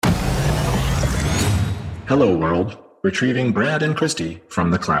Hello world, retrieving Brad and Christy from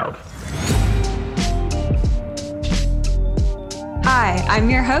the cloud. Hi, I'm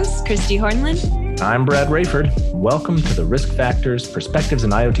your host, Christy Hornland. I'm Brad Rayford. Welcome to the Risk Factors, Perspectives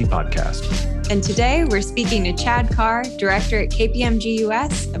in IoT podcast. And today we're speaking to Chad Carr, director at KPMG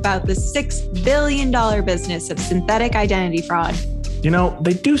US, about the $6 billion business of synthetic identity fraud. You know,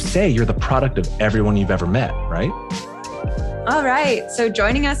 they do say you're the product of everyone you've ever met, right? All right, so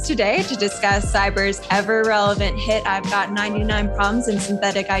joining us today to discuss cyber's ever-relevant hit, I've Got 99 Problems and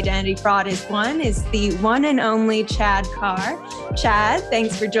Synthetic Identity Fraud is the one and only Chad Carr. Chad,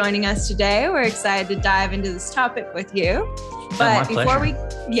 thanks for joining us today. We're excited to dive into this topic with you. But before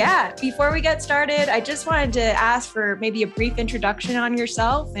we get started, I just wanted to ask for maybe a brief introduction on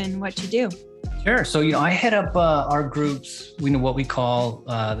yourself and what you do. Sure. So, I head up our groups, what we call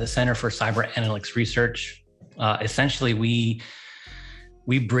the Center for Cyber Analytics Research. Essentially, we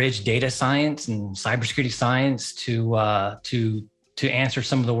bridge data science and cybersecurity science to answer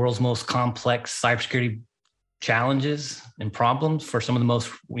some of the world's most complex cybersecurity challenges and problems for some of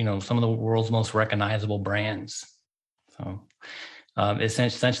the world's most recognizable brands. So,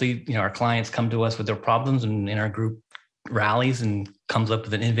 essentially, our clients come to us with their problems, and our group rallies and comes up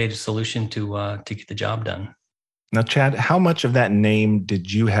with an innovative solution to get the job done. Now, Chad, how much of that name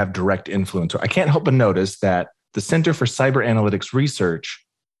did you have direct influence? I can't help but notice that the Center for Cyber Analytics Research,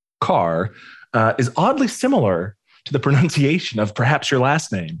 CAR, is oddly similar to the pronunciation of perhaps your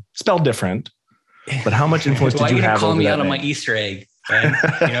last name, spelled different. But how much influence did you have over that name? Why you call me out on my Easter egg? Right?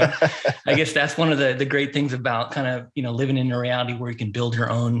 I guess that's one of the great things about kind of living in a reality where you can build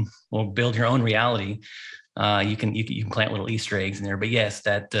your own reality. You can plant little Easter eggs in there. But yes,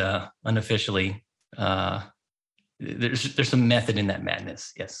 that unofficially. There's some method in that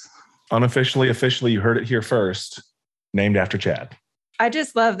madness. Yes. Unofficially, officially, you heard it here first. Named after Chad. I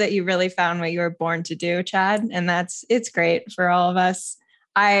just love that you really found what you were born to do, Chad. And it's great for all of us.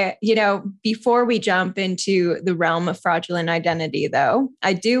 Before we jump into the realm of fraudulent identity, though,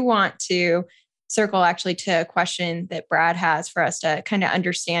 I do want to circle actually to a question that Brad has for us to kind of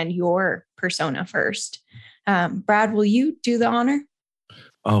understand your persona first. Brad, will you do the honor?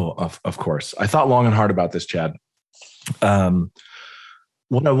 Oh, of course. I thought long and hard about this, Chad.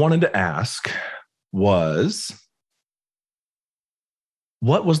 What I wanted to ask was,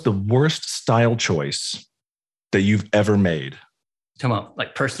 what was the worst style choice that you've ever made? Talking about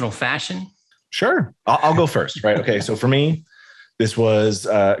like personal fashion? Sure. I'll go first, right? Okay. So for me, this was,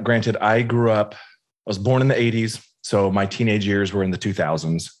 granted, I was born in the 80s. So my teenage years were in the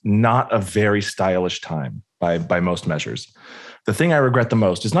 2000s. Not a very stylish time by most measures. The thing I regret the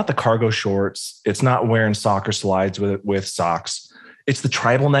most is not the cargo shorts. It's not wearing soccer slides with socks. It's the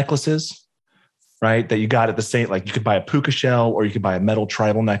tribal necklaces, right? That you got at the same, like you could buy a puka shell or you could buy a metal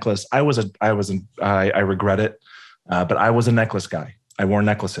tribal necklace. I regret it, but I was a necklace guy. I wore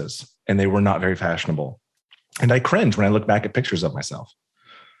necklaces and they were not very fashionable. And I cringe when I look back at pictures of myself.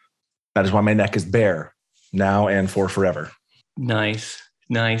 That is why my neck is bare now and for forever. Nice.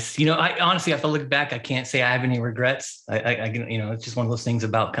 I honestly, if I look back, I can't say I have any regrets. It's just one of those things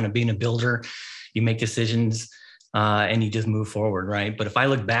about kind of being a builder. You make decisions and you just move forward, right? But if I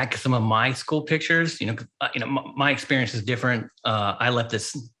look back at some of my school pictures, my experience is different. I left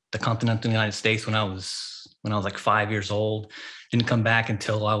the continental United States when I was like 5 years old. Didn't come back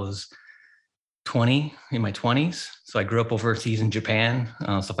until I was 20, in my 20s. So I grew up overseas in Japan.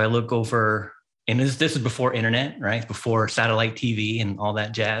 So if I look over. And this is before internet, right? Before satellite TV and all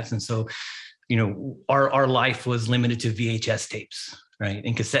that jazz. And so, our life was limited to VHS tapes, right?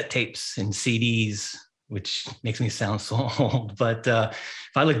 And cassette tapes and CDs, which makes me sound so old. But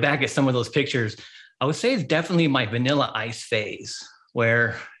if I look back at some of those pictures, I would say it's definitely my Vanilla Ice phase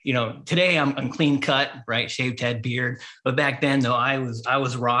where, today I'm clean cut, right? Shaved head, beard. But back then though, I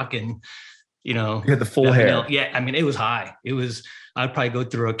was rocking, You had the full hair. Vanilla. Yeah. I mean, it was high. I'd probably go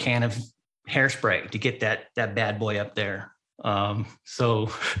through a can of hairspray to get that bad boy up there. So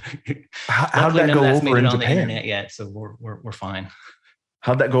how'd that go over in on Japan? The internet yet, so we're fine.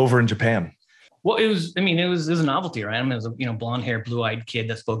 How'd that go over in Japan? Well, it was a novelty, right? It was a blonde haired, blue eyed kid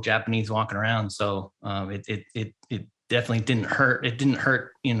that spoke Japanese walking around. So it definitely didn't hurt. It didn't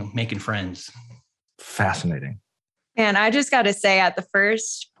hurt, making friends. Fascinating. And I just got to say at the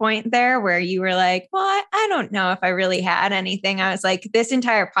first point there where you were like, well, I don't know if I really had anything. I was like, this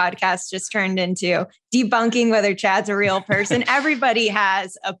entire podcast just turned into debunking whether Chad's a real person. Everybody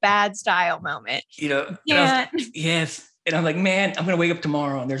has a bad style moment. Yes. And I'm like, man, I'm going to wake up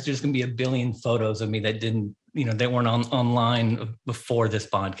tomorrow and there's just going to be a billion photos of me that didn't, they weren't online before this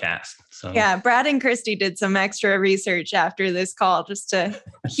podcast. So yeah, Brad and Christy did some extra research after this call just to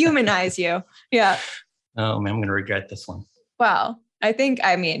humanize you. Yeah. Oh man, I'm going to regret this one. Well,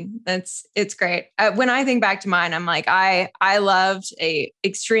 it's great. When I think back to mine, I'm like, I loved a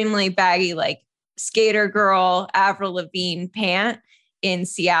extremely baggy, like skater girl, Avril Lavigne pant in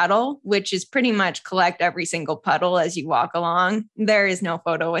Seattle, which is pretty much collect every single puddle as you walk along. There is no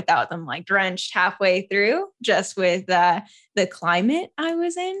photo without them like drenched halfway through, just with the climate I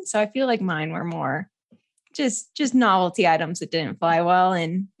was in. So I feel like mine were more just novelty items that didn't fly well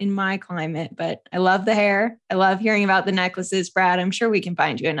in my climate. But I love the hair. I love hearing about the necklaces, Brad. I'm sure we can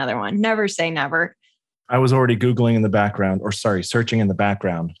find you another one. Never say never. I was already Googling in the background, searching in the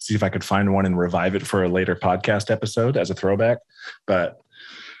background, see if I could find one and revive it for a later podcast episode as a throwback. But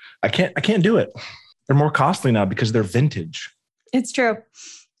I can't do it. They're more costly now because they're vintage. It's true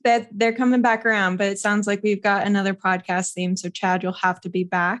that they're coming back around, but it sounds like we've got another podcast theme. So Chad, you'll have to be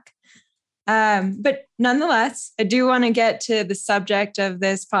back. But nonetheless, I do want to get to the subject of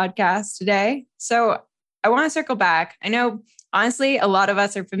this podcast today. So I want to circle back. I know, honestly, a lot of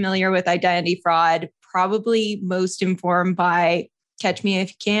us are familiar with identity fraud, probably most informed by Catch Me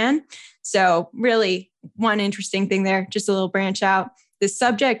If You Can. So really one interesting thing there, just a little branch out. The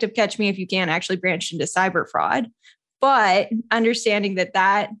subject of Catch Me If You Can actually branched into cyber fraud, but understanding that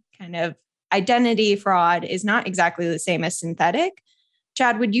kind of identity fraud is not exactly the same as synthetic.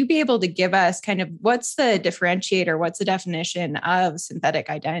 Chad, would you be able to give us kind of what's the differentiator? What's the definition of synthetic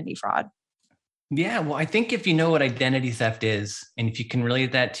identity fraud? Yeah, well, I think if you know what identity theft is, and if you can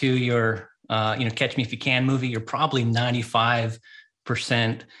relate that to your, Catch Me If You Can movie, you're probably 95%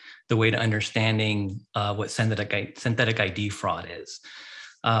 the way to understanding what synthetic ID fraud is.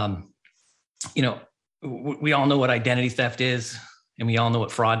 We all know what identity theft is, and we all know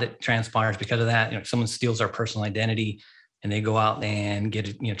what fraud that transpires because of that. Someone steals our personal identity, and they go out and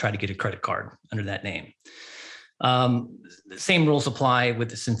try to get a credit card under that name. The same rules apply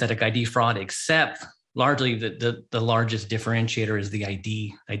with the synthetic ID fraud, except largely the largest differentiator is the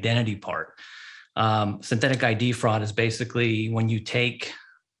identity part. Synthetic ID fraud is basically when you take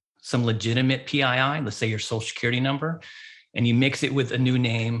some legitimate PII, let's say your social security number, and you mix it with a new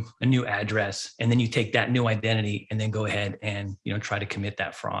name, a new address, and then you take that new identity and then go ahead and try to commit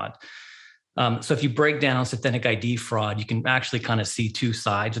that fraud. So if you break down synthetic ID fraud, you can actually kind of see two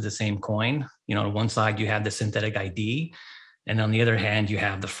sides of the same coin. On one side, you have the synthetic ID, and on the other hand, you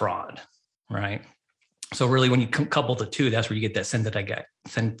have the fraud, right? So really, when you couple the two, that's where you get that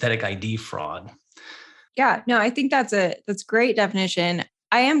synthetic ID fraud. Yeah, no, I think that's great definition.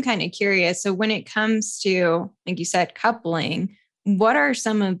 I am kind of curious. So when it comes to, like you said, coupling, what are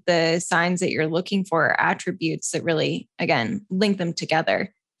some of the signs that you're looking for, attributes that really, again, link them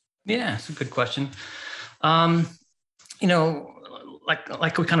together? Yeah, it's a good question. Like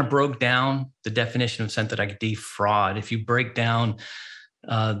we kind of broke down the definition of synthetic ID fraud. If you break down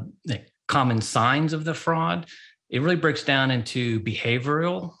the common signs of the fraud, it really breaks down into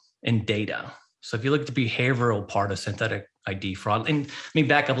behavioral and data. So if you look at the behavioral part of synthetic ID fraud, and let me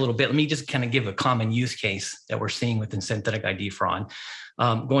back up a little bit. Let me just kind of give a common use case that we're seeing within synthetic ID fraud.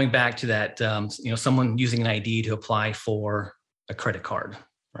 Going back to that, someone using an ID to apply for a credit card.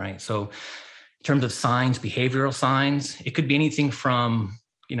 Right. So in terms of signs, behavioral signs, it could be anything from,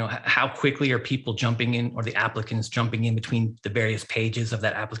 how quickly are people jumping in, or the applicants jumping in between the various pages of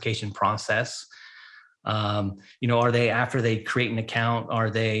that application process? Are they, after they create an account, are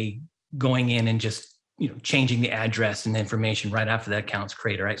they going in and just, changing the address and the information right after that account's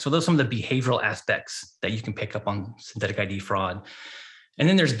created, right? So those are some of the behavioral aspects that you can pick up on synthetic ID fraud. And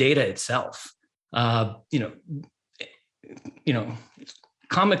then there's data itself. Comically,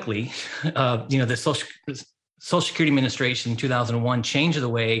 the Social Security Administration in 2001 changed the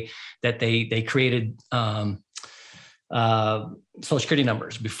way that they created Social Security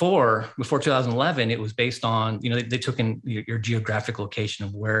numbers. Before 2011, it was based on, they took in your geographic location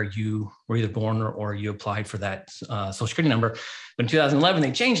of where you were either born or you applied for that Social Security number. But in 2011,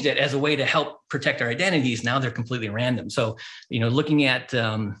 they changed it as a way to help protect our identities. Now they're completely random. So, looking at,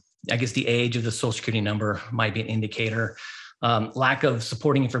 the age of the Social Security number might be an indicator. Lack of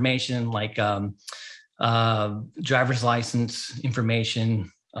supporting information like driver's license information,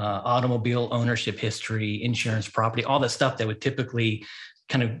 automobile ownership history, insurance, property, all the stuff that would typically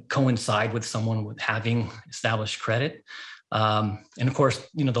kind of coincide with someone with having established credit. And of course,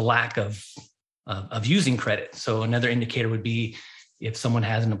 the lack of using credit. So another indicator would be if someone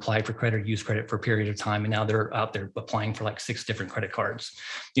hasn't applied for credit or used credit for a period of time, and now they're out there applying for like 6 different credit cards.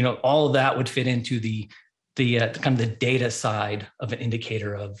 All of that would fit into the kind of the data side of an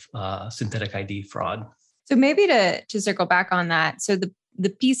indicator of synthetic ID fraud. So maybe to circle back on that. So the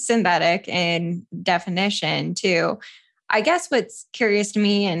piece synthetic in definition too, I guess what's curious to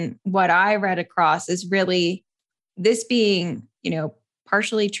me and what I read across is really this being,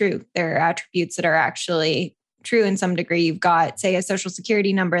 partially true. There are attributes that are actually true in some degree. You've got, say, a social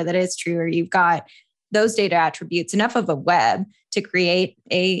security number that is true, or you've got those data attributes, enough of a web to create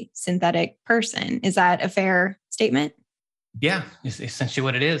a synthetic person. Is that a fair statement? Yeah, it's essentially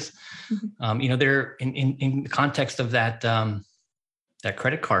what it is. Mm-hmm. They're in the context of that that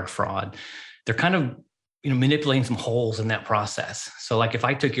credit card fraud, they're kind of manipulating some holes in that process. So like if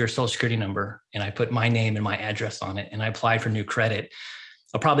I took your social security number and I put my name and my address on it and I applied for new credit,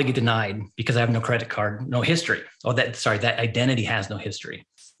 I'll probably get denied because I have no credit card, no history. That identity has no history.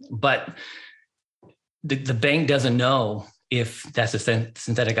 But the bank doesn't know if that's a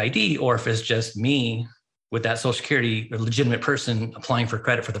synthetic ID or if it's just me with that social security, a legitimate person applying for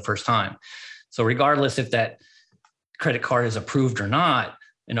credit for the first time. So regardless if that credit card is approved or not,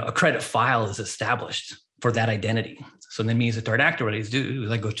 a credit file is established for that identity. So that means that third activities do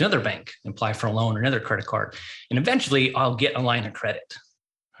is I go to another bank and apply for a loan or another credit card. And eventually I'll get a line of credit.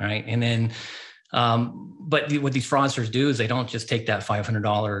 All right. And then, but what these fraudsters do is they don't just take that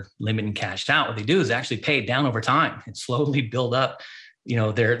 $500 limit and cash out. What they do is actually pay it down over time and slowly build up,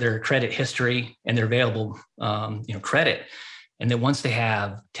 their credit history and their available, credit. And then once they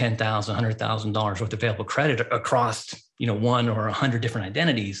have $10,000, $100,000 worth of available credit across, one or 100 different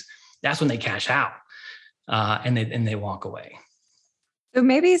identities, that's when they cash out and they walk away. So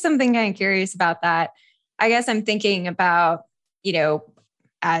maybe something kind of curious about that. I guess I'm thinking about,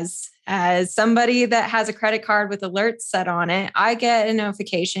 as somebody that has a credit card with alerts set on it, I get a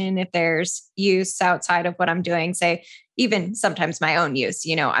notification if there's use outside of what I'm doing, say, even sometimes my own use,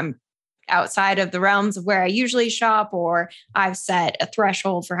 I'm outside of the realms of where I usually shop, or I've set a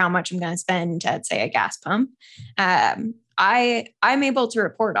threshold for how much I'm going to spend at, say, a gas pump. I'm able to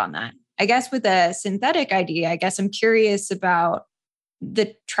report on that. I guess with a synthetic ID, I'm curious about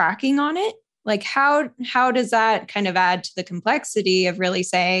the tracking on it. Like how does that kind of add to the complexity of really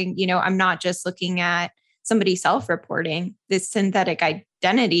saying, I'm not just looking at somebody self-reporting this synthetic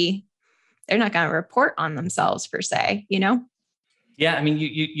identity. They're not going to report on themselves per se, Yeah, I mean,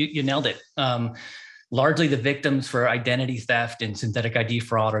 you nailed it. Largely, the victims for identity theft and synthetic ID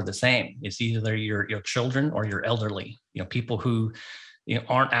fraud are the same. It's either your children or your elderly. People who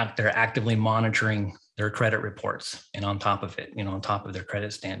aren't out there actively monitoring their credit reports and on top of it, on top of their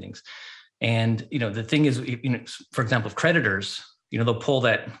credit standings. And the thing is, for example, if creditors, they'll pull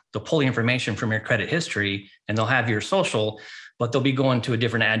the information from your credit history and they'll have your social, but they'll be going to a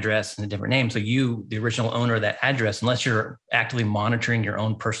different address and a different name. So you, the original owner of that address, unless you're actively monitoring your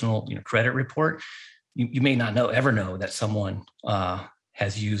own personal credit report, you may not ever know that someone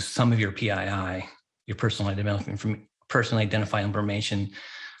has used some of your PII, your personal identifying information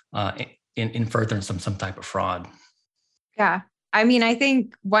in furtherance of some type of fraud. Yeah. I mean, I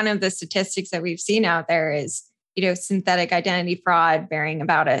think one of the statistics that we've seen out there is, synthetic identity fraud bearing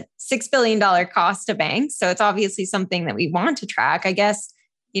about a $6 billion cost to banks. So it's obviously something that we want to track. I guess,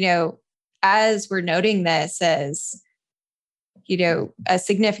 as we're noting this as, a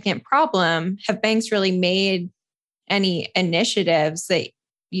significant problem, have banks really made any initiatives that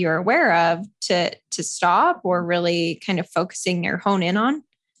you're aware of to stop or really kind of focusing or hone in on?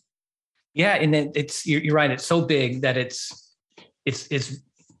 Yeah. And then you're right. It's so big that it's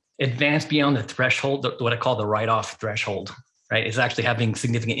advanced beyond the threshold, what I call the write-off threshold, right? It's actually having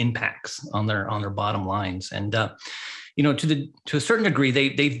significant impacts on their bottom lines. And, to a certain degree,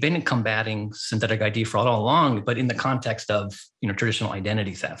 they've been combating synthetic ID fraud all along, but in the context of, traditional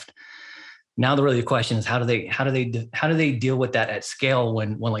identity theft. Now, the question is, how do they deal with that at scale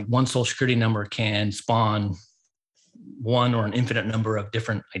when like one social security number can spawn one or an infinite number of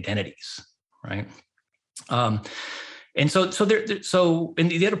different identities, right? And so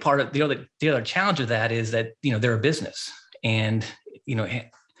and the other part of the other challenge of that is that, they're a business and,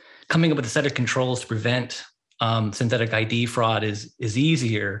 coming up with a set of controls to prevent synthetic ID fraud is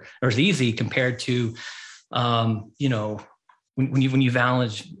easy compared to, when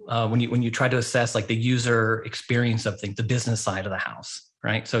you try to assess like the user experience of things, the business side of the house.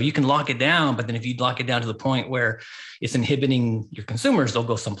 Right. So you can lock it down, but then if you lock it down to the point where it's inhibiting your consumers, they'll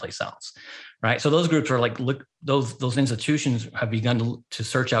go someplace else. Right. So those groups are like, look, those institutions have begun to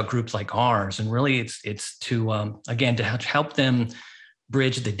search out groups like ours. And really it's to, again, to help them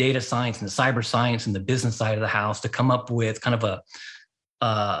bridge the data science and the cyber science and the business side of the house to come up with kind of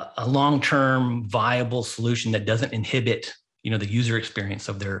a long-term viable solution that doesn't inhibit, the user experience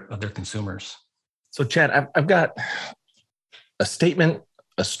of their consumers. So Chad, I've got a statement,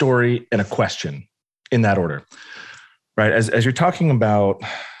 a story, and a question in that order, right? As you're talking about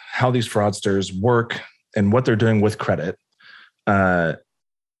how these fraudsters work and what they're doing with credit,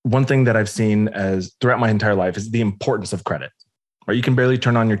 one thing that I've seen as throughout my entire life is the importance of credit. Right? You can barely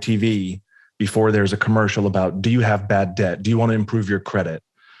turn on your TV before there's a commercial about, do you have bad debt? Do you want to improve your credit?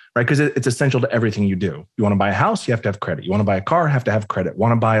 Right? Because it's essential to everything you do. You want to buy a house, you have to have credit. You want to buy a car, have to have credit.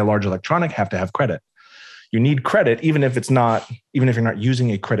 Want to buy a large electronic, have to have credit. You need credit, even if you're not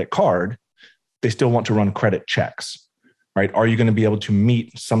using a credit card, they still want to run credit checks, right? Are you going to be able to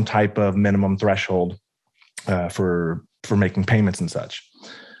meet some type of minimum threshold for making payments and such?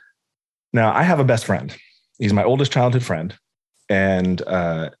 Now, I have a best friend. He's my oldest childhood friend. And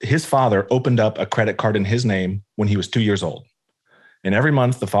his father opened up a credit card in his name when he was 2 years old. And every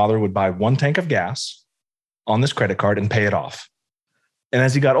month, the father would buy 1 tank of gas on this credit card and pay it off. And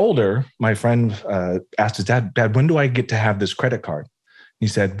as he got older, my friend asked his dad, when do I get to have this credit card? He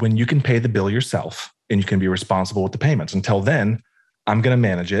said, when you can pay the bill yourself and you can be responsible with the payments. Until then, I'm going to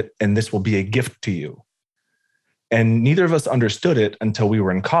manage it and this will be a gift to you. And neither of us understood it until we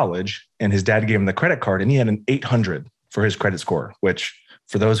were in college and his dad gave him the credit card and he had an 800 for his credit score, which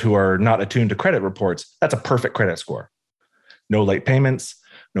for those who are not attuned to credit reports, that's a perfect credit score. No late payments,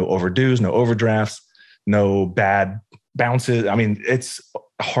 no overdues, no overdrafts, no bad bounces. I mean, it's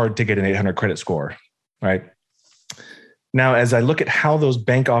hard to get an 800 credit score, right? Now, as I look at how those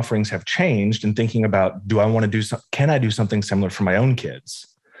bank offerings have changed and thinking about, can I do something similar for my own kids?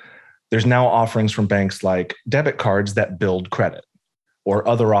 There's now offerings from banks like debit cards that build credit, or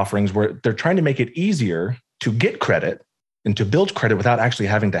other offerings where they're trying to make it easier to get credit and to build credit without actually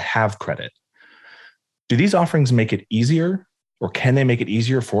having to have credit. Do these offerings make it easier, or can they make it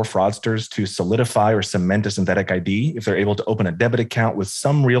easier for fraudsters to solidify or cement a synthetic ID if they're able to open a debit account with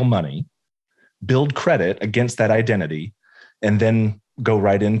some real money, build credit against that identity, and then go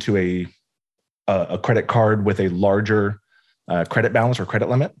right into a credit card with a larger credit balance or credit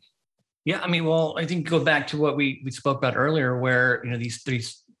limit? Yeah, I mean, well, I think go back to what we spoke about earlier, where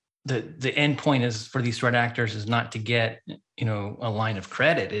the end point is for these threat actors is not to get a line of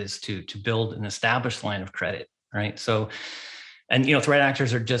credit, is to build an established line of credit, right? So, and threat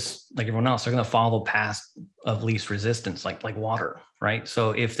actors are just like everyone else; they're going to follow the path of least resistance, like water, right?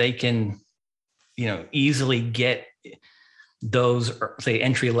 So if they can, easily get those, say,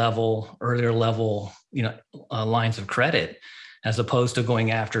 entry level, earlier level, lines of credit, as opposed to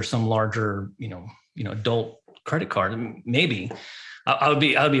going after some larger, adult credit card, maybe I would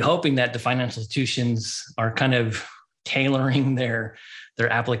be hoping that the financial institutions are kind of tailoring their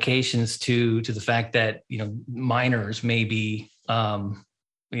applications to the fact that minors may be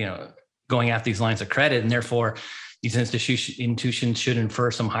going after these lines of credit, and therefore these institutions should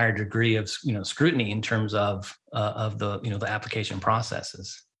infer some higher degree of scrutiny in terms of the application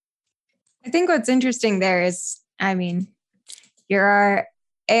processes. I think what's interesting there is, I mean, you're our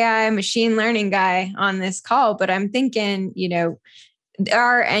AI machine learning guy on this call, but I'm thinking,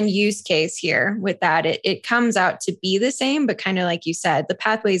 our end use case here with that, it comes out to be the same, but kind of like you said, the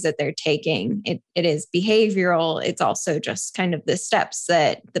pathways that they're taking, it is behavioral. It's also just kind of the steps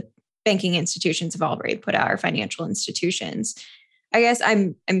that the banking institutions have already put out, or financial institutions. I guess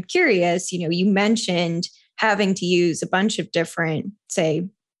I'm curious, you mentioned having to use a bunch of different, say,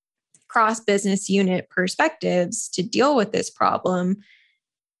 cross business unit perspectives to deal with this problem.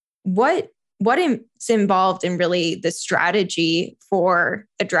 What is involved in really the strategy for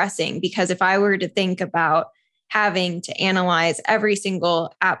addressing? Because if I were to think about having to analyze every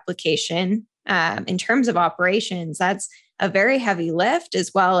single application in terms of operations, that's a very heavy lift,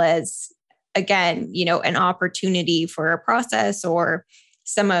 as well as, again, an opportunity for a process or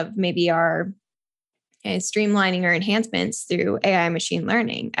some of maybe our streamlining or enhancements through AI machine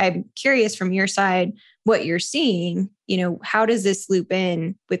learning. I'm curious from your side what you're seeing. How does this loop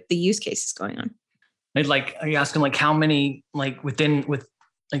in with the use cases going on? Are you asking how many, within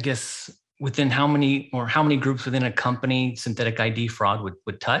how many groups within a company synthetic ID fraud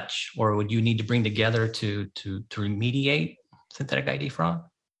would touch, or would you need to bring together to remediate synthetic ID fraud?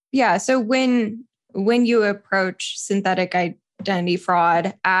 Yeah. So when you approach synthetic identity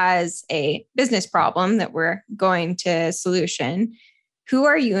fraud as a business problem that we're going to solution, who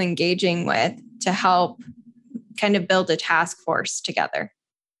are you engaging with to help kind of build a task force together?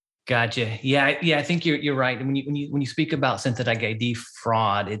 Gotcha. Yeah. I think you're right. When you speak about synthetic ID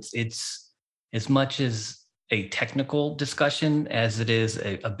fraud, it's as much as a technical discussion as it is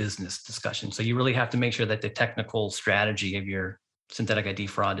a business discussion. So you really have to make sure that the technical strategy of your synthetic ID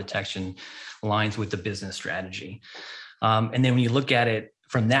fraud detection aligns with the business strategy. And then when you look at it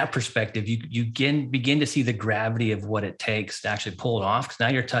from that perspective, you begin to see the gravity of what it takes to actually pull it off. Because now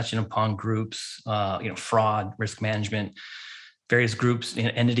you're touching upon groups, fraud, risk management, various groups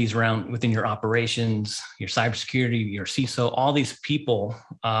and entities around within your operations, your cybersecurity, your CISO, all these people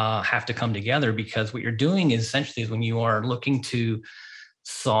have to come together, because what you're doing is essentially when you are looking to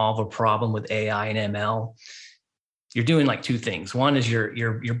solve a problem with AI and ML, you're doing like two things. One is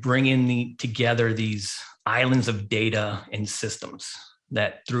you're bringing together these islands of data and systems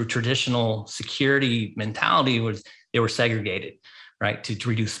that through traditional security mentality they were segregated, right, to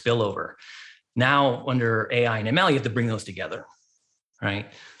reduce spillover. Now under AI and ML, you have to bring those together,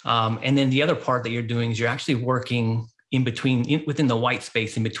 right? And then the other part that you're doing is you're actually working in between, within the white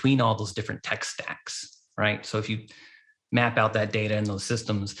space, in between all those different tech stacks, right? So if you map out that data in those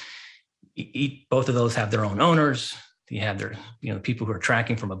systems, both of those have their own owners. You have their, people who are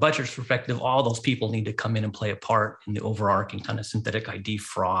tracking from a budget perspective. All those people need to come in and play a part in the overarching kind of synthetic ID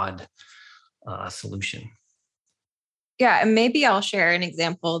fraud solution. Yeah, and maybe I'll share an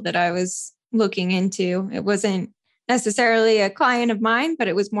example that I was looking into. It wasn't necessarily a client of mine, but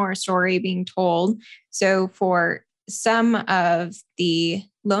it was more a story being told. So for some of the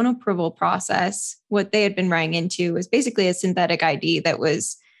loan approval process, what they had been running into was basically a synthetic ID that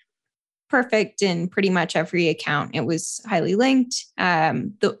was perfect in pretty much every account. It was highly linked.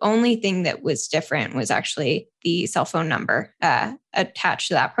 The only thing that was different was actually the cell phone number attached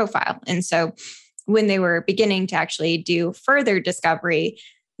to that profile. And so when they were beginning to actually do further discovery,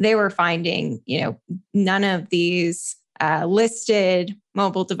 they were finding, none of these listed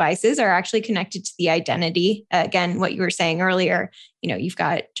mobile devices are actually connected to the identity. Again, what you were saying earlier, you've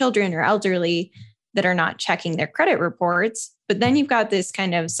got children or elderly that are not checking their credit reports, but then you've got this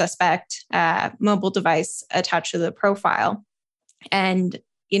kind of suspect mobile device attached to the profile. And,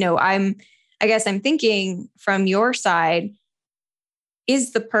 I guess I'm thinking from your side,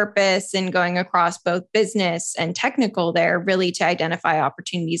 is the purpose in going across both business and technical there really to identify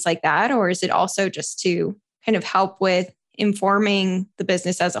opportunities like that? Or is it also just to kind of help with informing the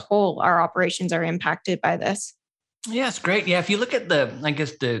business as a whole? Our operations are impacted by this. Yeah, it's great. Yeah, if you look at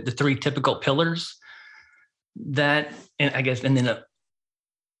the three typical pillars that, and then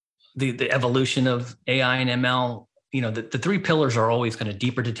the evolution of AI and ML, the three pillars are always kind of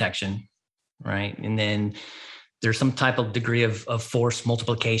deeper detection, right? And then there's some type of degree of force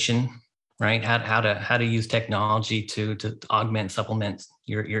multiplication, right? How to use technology to augment, supplement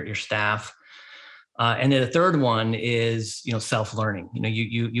your staff. And then the third one is, self-learning.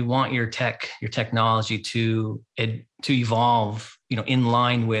 You want your technology to evolve, in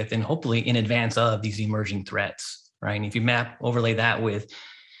line with and hopefully in advance of these emerging threats, right? And if you overlay that with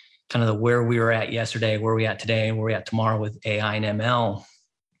kind of where we were at yesterday, where we at today, and where we at tomorrow with AI and ML,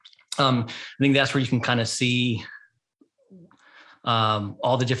 I think that's where you can kind of see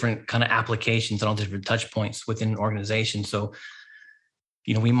all the different kind of applications and all the different touch points within an organization. So,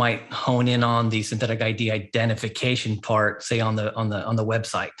 we might hone in on the synthetic ID identification part, say on the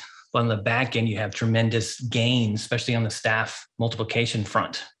website. But on the back end, you have tremendous gains, especially on the staff multiplication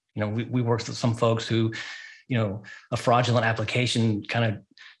front. We work with some folks who, a fraudulent application kind of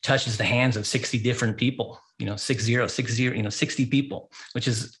touches the hands of 60 different people, 60 people, which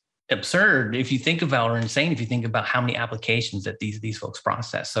is absurd if you think about, or insane if you think about how many applications that these folks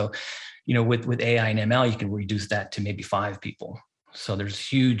process. So, with AI and ML, you can reduce that to maybe 5 people. So there's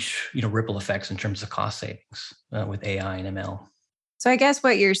huge, ripple effects in terms of cost savings with AI and ML. So I guess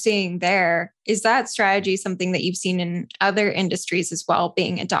what you're seeing there is that strategy something that you've seen in other industries as well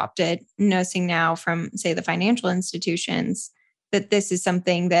being adopted, noticing now from, say, the financial institutions, that this is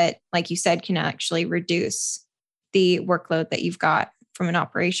something that, like you said, can actually reduce the workload that you've got from an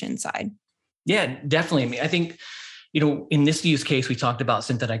operation side. Yeah, definitely. I mean, I think, in this use case, we talked about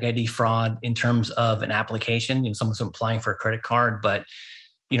synthetic ID fraud in terms of an application, someone's applying for a credit card. But,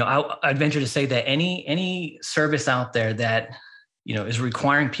 I'd venture to say that any service out there that, is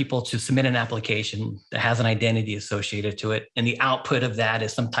requiring people to submit an application that has an identity associated to it, and the output of that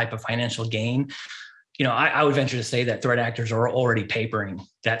is some type of financial gain, I would venture to say that threat actors are already papering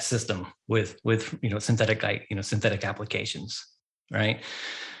that system with synthetic applications, right?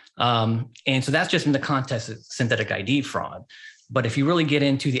 And so that's just in the context of synthetic ID fraud. But if you really get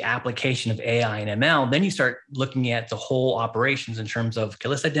into the application of AI and ML, then you start looking at the whole operations in terms of, okay,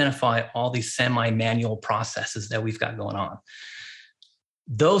 let's identify all these semi-manual processes that we've got going on.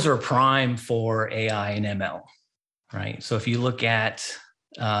 Those are prime for AI and ML, right? So if you look at,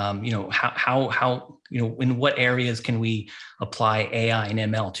 how in what areas can we apply AI and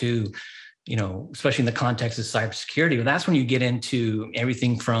ML to, especially in the context of cybersecurity, well, that's when you get into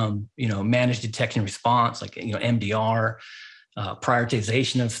everything from, managed detection and response, like, MDR,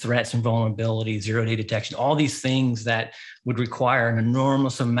 prioritization of threats and vulnerabilities, zero-day detection, all these things that would require an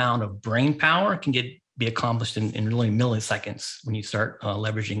enormous amount of brain power can get be accomplished in really milliseconds when you start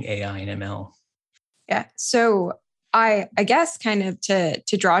leveraging AI and ML. Yeah. So I guess kind of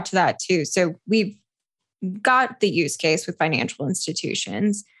to draw to that too. So we've got the use case with financial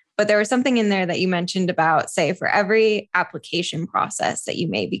institutions, but there was something in there that you mentioned about, say, for every application process that you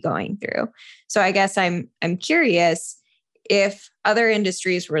may be going through. So I guess I'm curious, if other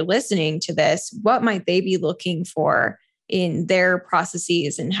industries were listening to this, what might they be looking for in their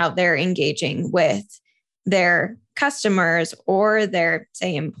processes and how they're engaging with their customers or their,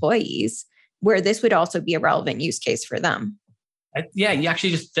 say, employees, where this would also be a relevant use case for them? Yeah, you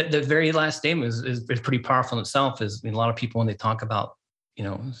actually just the very last statement is pretty powerful in itself. Is, I mean, a lot of people, when they talk about, you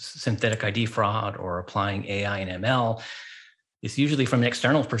know, synthetic ID fraud or applying AI and ML, it's usually from an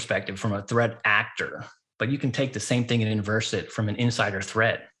external perspective, from a threat actor. But you can take the same thing and inverse it from an insider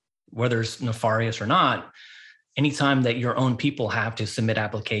threat, whether it's nefarious or not. Anytime that your own people have to submit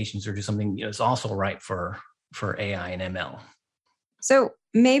applications or do something, you know, it's also right for AI and ML. So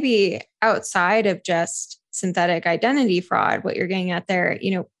maybe outside of just synthetic identity fraud, what you're getting at there,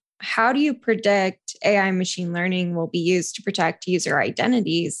 you know, how do you predict AI machine learning will be used to protect user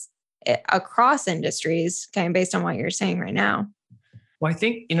identities across industries, kind of based on what you're saying right now? Well, I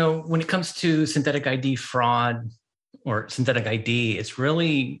think, you know, when it comes to synthetic ID fraud or synthetic ID, it's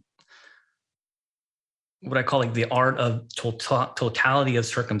really what I call like the art of totality of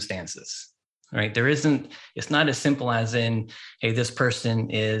circumstances, right? It's not as simple as in, hey, this person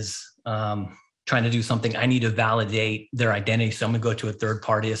is trying to do something. I need to validate their identity. So I'm going to go to a third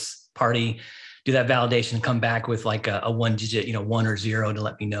party, do that validation, and come back with like a one digit, you know, 1 or 0 to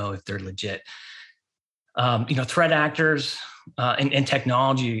let me know if they're legit. You know, threat actors and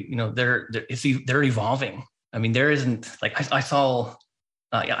technology, you know, they're evolving. I mean, there isn't like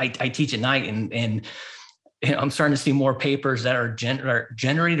I teach at night and I'm starting to see more papers that are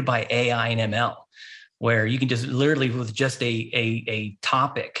generated by AI and ML, where you can just literally with just a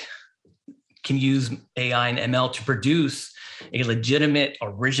topic can use AI and ML to produce a legitimate,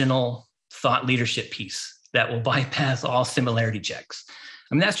 original thought leadership piece that will bypass all similarity checks.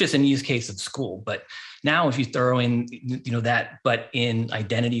 I mean, that's just an use case of school, but now if you throw in, you know, that, but in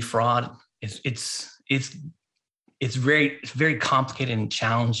identity fraud, it's very complicated and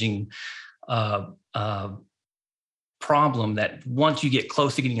challenging problem that once you get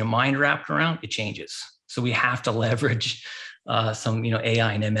close to getting your mind wrapped around, it changes. So we have to leverage some, you know,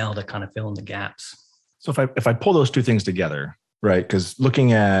 AI and ML to kind of fill in the gaps. So if I pull those two things together, right? Because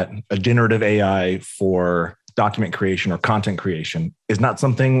looking at a generative AI for document creation or content creation is not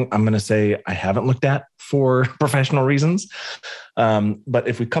something I'm going to say I haven't looked at for professional reasons. But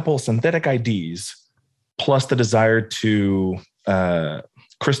if we couple synthetic IDs plus the desire to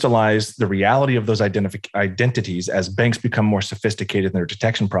crystallize the reality of those identities as banks become more sophisticated in their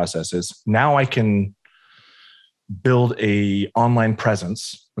detection processes, now I can build a online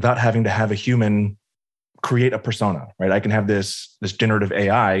presence without having to have a human create a persona, right? I can have this generative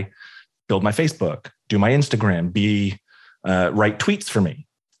AI build my Facebook, do my Instagram, write tweets for me,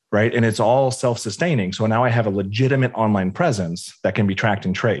 right? And it's all self-sustaining. So now I have a legitimate online presence that can be tracked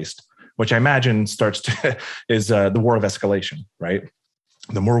and traced, which I imagine is the war of escalation, right?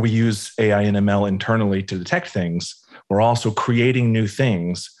 The more we use AI and ML internally to detect things, we're also creating new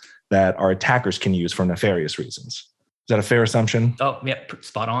things that our attackers can use for nefarious reasons. Is that a fair assumption? Oh, yeah,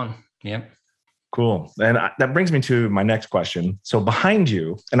 spot on. Yeah. Cool. And that brings me to my next question. So behind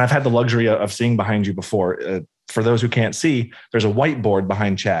you, and I've had the luxury of seeing behind you before. For those who can't see, there's a whiteboard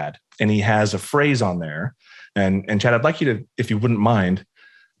behind Chad, and he has a phrase on there. And Chad, I'd like you to, if you wouldn't mind,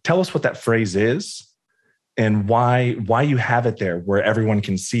 tell us what that phrase is and why you have it there where everyone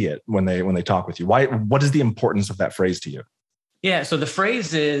can see it when they talk with you. What is the importance of that phrase to you? Yeah. So the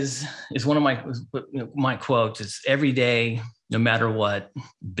phrase is one of my quotes. It's every day, no matter what,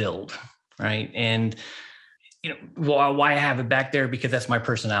 build. Right. And, you know, why I have it back there, because that's my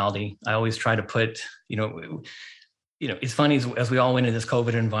personality. I always try to put, you know, it's funny as we all went into this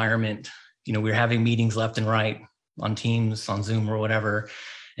COVID environment, you know, we were having meetings left and right on Teams, on Zoom or whatever.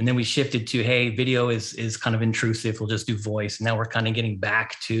 And then we shifted to, hey, video is kind of intrusive. We'll just do voice. Now we're kind of getting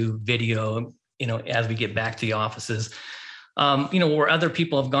back to video, you know, as we get back to the offices, you know, where other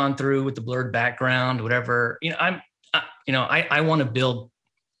people have gone through with the blurred background, whatever, you know, I want to build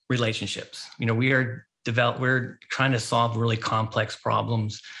relationships. You know, we're trying to solve really complex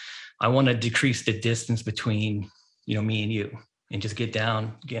problems. I want to decrease the distance between, you know, me and you, and just get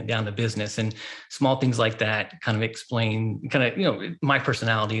down to business. And small things like that kind of explain kind of, you know, my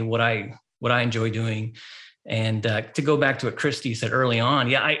personality, what I enjoy doing. And to go back to what Christy said early on,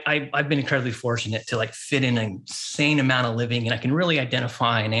 yeah, I've been incredibly fortunate to like fit in an insane amount of living, and I can really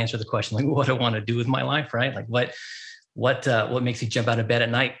identify and answer the question, like, what I want to do with my life, right? Like what makes you jump out of bed at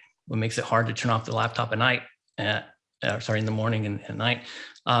night? What makes it hard to turn off the laptop at night? In the morning and at night.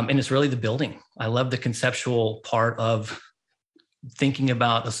 And it's really the building. I love the conceptual part of thinking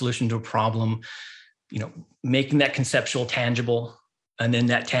about a solution to a problem, making that conceptual tangible, and then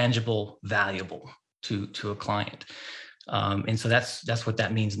that tangible valuable to a client. And so that's what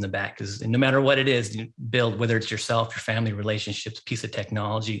that means in the back, because no matter what it is you build, whether it's yourself, your family, relationships, piece of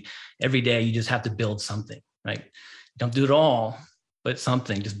technology, every day you just have to build something, right? Don't do it all, but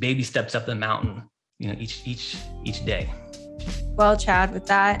something, just baby steps up the mountain, each day. Well, Chad, with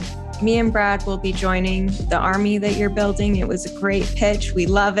that, me and Brad will be joining the army that you're building. It was a great pitch. We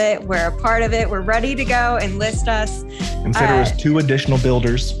love it. We're a part of it. We're ready to go. Enlist us. Consider us 2 additional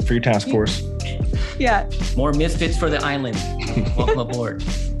builders for your task force. Yeah. More misfits for the island. Welcome aboard.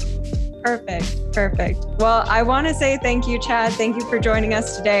 Perfect. Well, I want to say thank you, Chad. Thank you for joining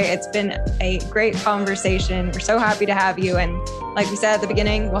us today. It's been a great conversation. We're so happy to have you. And like we said at the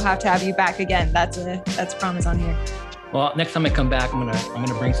beginning, we'll have to have you back again. That's a promise on here. Well, next time I come back, I'm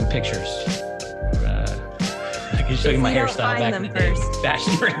gonna bring some pictures. I can show you my hairstyle back in the day.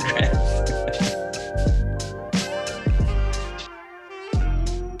 Fashion regrets.